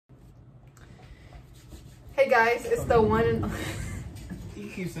Hey guys, it's the one and You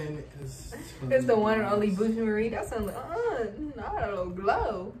keep saying it. it's the one and only Boosie Marie. That sounds like not a little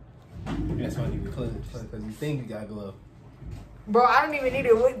glow. That's funny because you think you got glow. Bro, I don't even need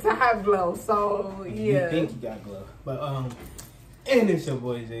it to have glow, so yeah. You think you got glow. But and it's your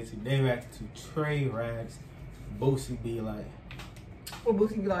boy JT. They react to Trey Rags. Boosie be like. What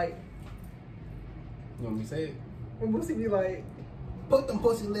Boosie be like? You want me to say it? What Boosie be like? Put them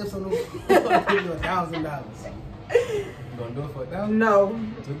pussy lips on them. I'm gonna give you $1,000. You gonna do it for $1,000? No.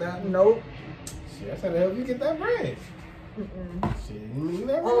 $2,000? Nope. Shit, that's how the hell you get that bread. Shit, you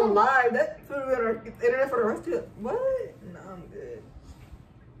never know. On live, that's for the internet for the rest of it. What? No, I'm good.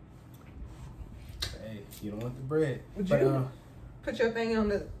 Hey, you don't want the bread. Would you put your thing on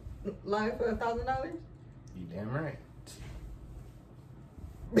the live for $1,000? You damn right.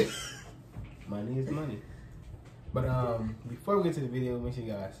 Money is money. But before we get to the video, make sure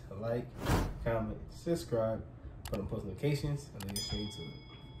you guys like, comment, subscribe, put on post notifications, and then get straight to it.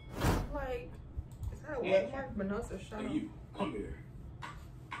 Like, is that a wet mark? Vanessa shut up. You come here.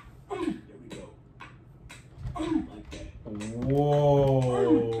 There we go. Like that.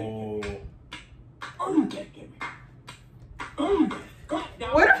 Whoa.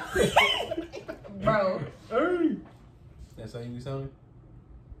 What? Bro. Hey. That's how you sound?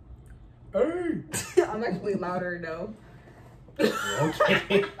 Hey. I'm actually louder though.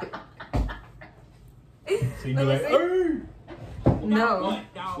 Okay. So you be like, see. hey. No.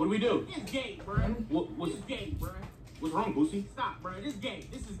 What do we do? It's gay, bro. What's gay, bro? What's wrong, Boosie? Stop, bro. This gay.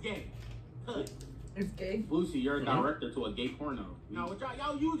 This is gay. Cut. It's gay. Boosie, you're a director to a gay porno. No,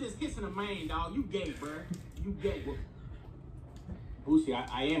 y'all, you just kissing a man, dog. You gay, bro. You gay. Boosie,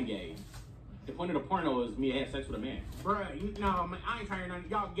 I am gay. The point of the porno is me to have sex with a man. Bruh, no, man, I ain't trying to nothing.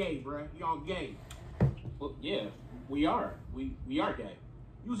 Y'all gay, bruh. Y'all gay. Well, yeah, we are. We are gay.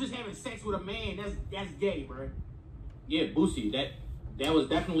 You was just having sex with a man. That's gay, bruh. Yeah, Boosie, that was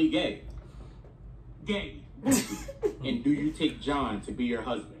definitely gay. Gay. And do you take John to be your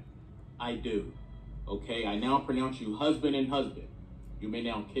husband? I do. Okay, I now pronounce you husband and husband. You may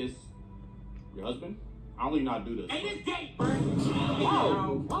now kiss your husband? I don't even know how to do this. Hey, this gay, bro.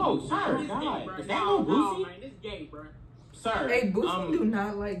 Whoa, sir. God. Is that no Boosie? No, man, this gay, bro. Sir. Hey, Boosie do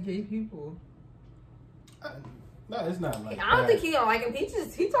not like gay people. No, it's not like I don't think he don't like him.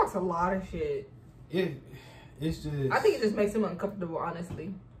 He talks a lot of shit. It's just. I think it just makes him uncomfortable,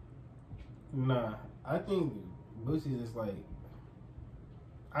 honestly. Nah, I think Boosie just like.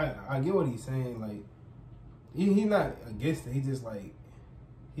 I get what he's saying. Like, he's not against it. He just like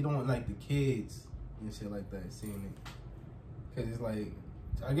he don't like the kids and shit like that seeing it. Cause it's like,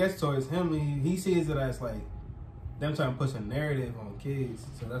 I guess towards him, he sees it as like them trying to push a narrative on kids.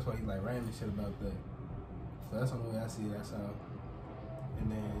 So that's why he like writing shit about that. So that's the only way I see it. That's how.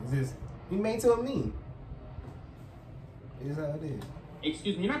 And then it's just he made to a meme. It's how it is.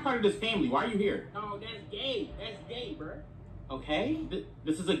 Excuse me, you're not part of this family. Why are you here? No, that's gay. That's gay, bro. Okay,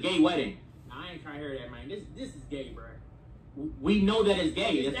 this is a gay wedding. No, I ain't trying to hear that, man. This is gay, bro. We know that it's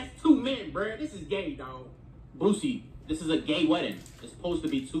gay. That's two men, bro. This is gay, dog. Boosie, this is a gay wedding. It's supposed to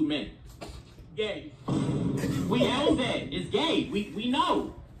be two men. Gay. We know that. It's gay. We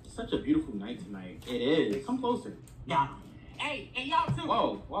know. It's such a beautiful night tonight. It is. Come closer. Yeah. Hey, y'all too.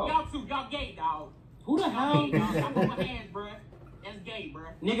 Whoa. Y'all too. Y'all gay, dog. Who the hell? I'm with my hands, bro. That's gay, bro.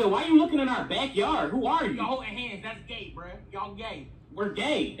 Nigga, why you looking in our backyard? Who are you? Y'all holding hands. That's gay, bro. Y'all gay. We're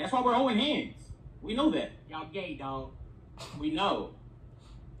gay. That's why we're holding hands. We know that. Y'all gay, dog. We know.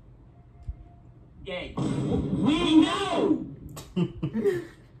 Gay. We know.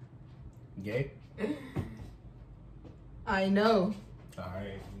 Gay? I know.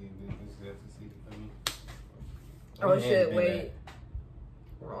 Alright. Oh shit, wait.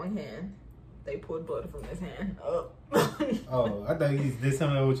 Wrong hand. They pulled blood from his hand. Oh. Oh, I thought you did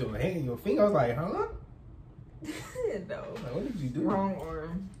something with your hand, your finger. I was like, huh? No. Like, what did you do? Wrong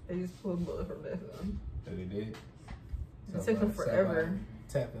arm. They just pulled blood from this one. So they did. It took them forever.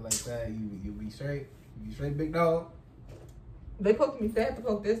 Tap it like that, you be straight. You be straight, big dog. They poked me. They had to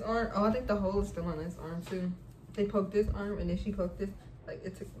poke this arm. Oh, I think the hole is still on this arm too. They poked this arm and then she poked this. Like,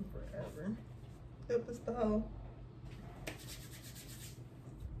 it took them forever. Yep, it's the hole.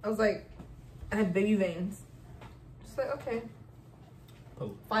 I was like, I had baby veins. Just like, okay.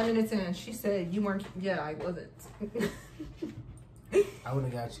 Poke. 5 minutes in, she said, you weren't. Yeah, I wasn't. I would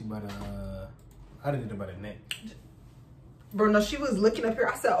have got you by the, I did it by the neck. Bro, no, she was looking up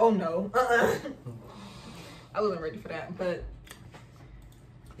here. I said, oh no. I wasn't ready for that, but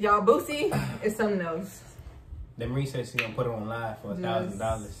y'all, Boosie is something else. Them research, she gonna put it on live for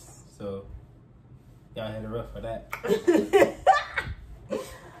 $1,000. So y'all hit her up for that.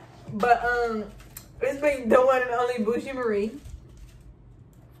 But It's been the one and only Boosie Marie.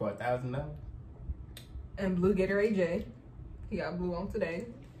 For $1,000. And Blue Gatorade J. He got blue on today.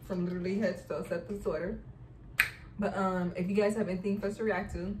 From literally head to toe, set the sweater. But if you guys have anything for us to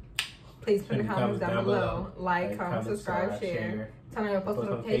react to, please put in the comments down below. Like, comment, subscribe, share. Turn on your post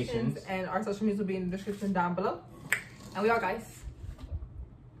notifications. And our social media will be in the description down below. And we are, guys.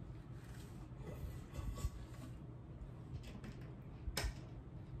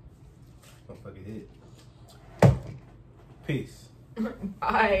 Don't fucking hit. Peace.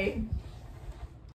 Bye.